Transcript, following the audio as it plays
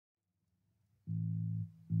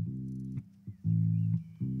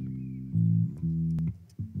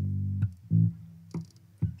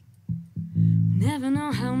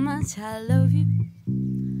know how much I love you.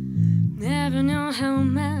 Never know how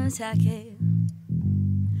much I care.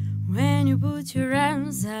 When you put your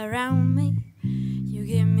arms around me, you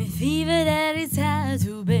give me fever that is hard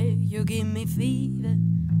to bear. You give me fever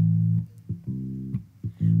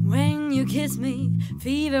when you kiss me,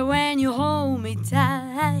 fever when you hold me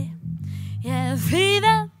tight. Yeah,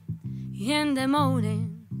 fever in the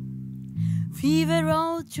morning, fever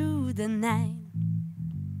all through the night.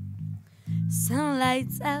 Sun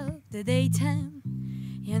lights up the daytime,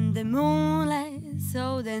 and the moon lights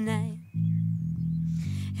all the night.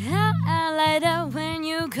 I light up when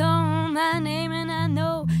you call my name, and I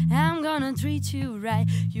know I'm gonna treat you right.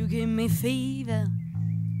 You give me fever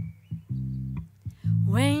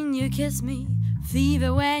when you kiss me,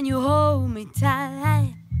 fever when you hold me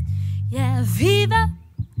tight. Yeah, fever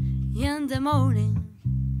in the morning,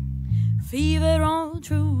 fever all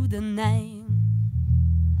through the night.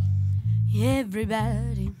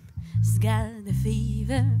 Everybody's got the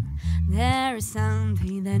fever. There is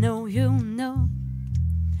something I know you know.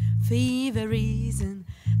 Fever isn't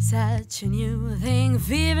such a new thing.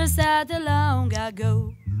 Fever started long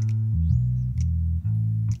ago.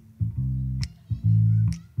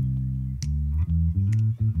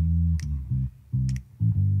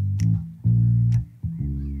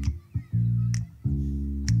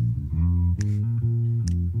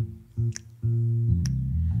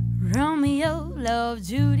 Romeo loved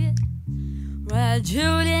Juliet, while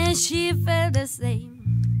Juliet, she felt the same.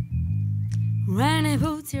 When he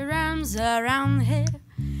put your arms around her,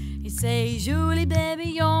 he says, Julie, baby,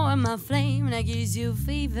 you're my flame, and I gives you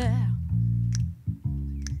fever.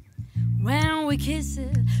 When we kiss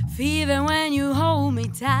it, fever when you hold me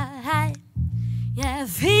tight. Yeah,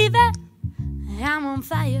 fever, I'm on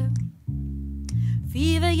fire.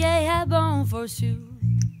 Fever, yeah, I burn for sure.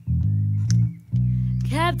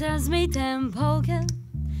 Captain Smith and Polka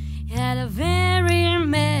had a very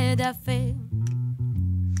mad affair.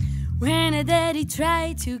 When her daddy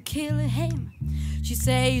tried to kill him, she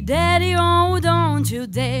said, Daddy, oh, don't you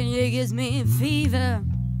dare. He gives me fever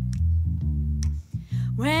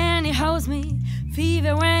when he holds me,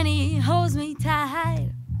 fever when he holds me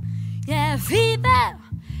tight. Yeah, fever,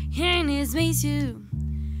 he needs me too,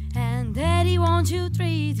 and Daddy, won't you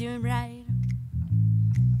treat him right?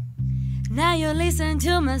 Now you listen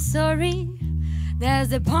to my story.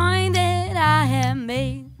 That's the point that I have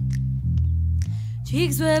made.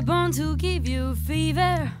 Chicks were born to give you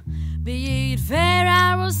fever, be it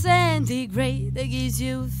Fahrenheit or centigrade, that gives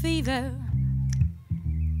you fever.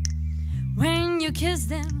 When you kiss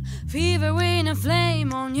them, fever with a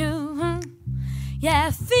flame on you. Yeah,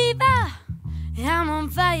 fever, I'm on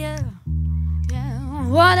fire. Yeah,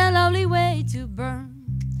 what a lovely way to burn.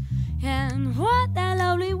 And what a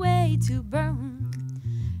lovely way to burn.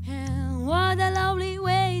 And what a lovely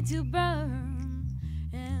way to burn.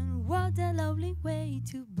 And what a lovely way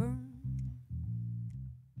to burn.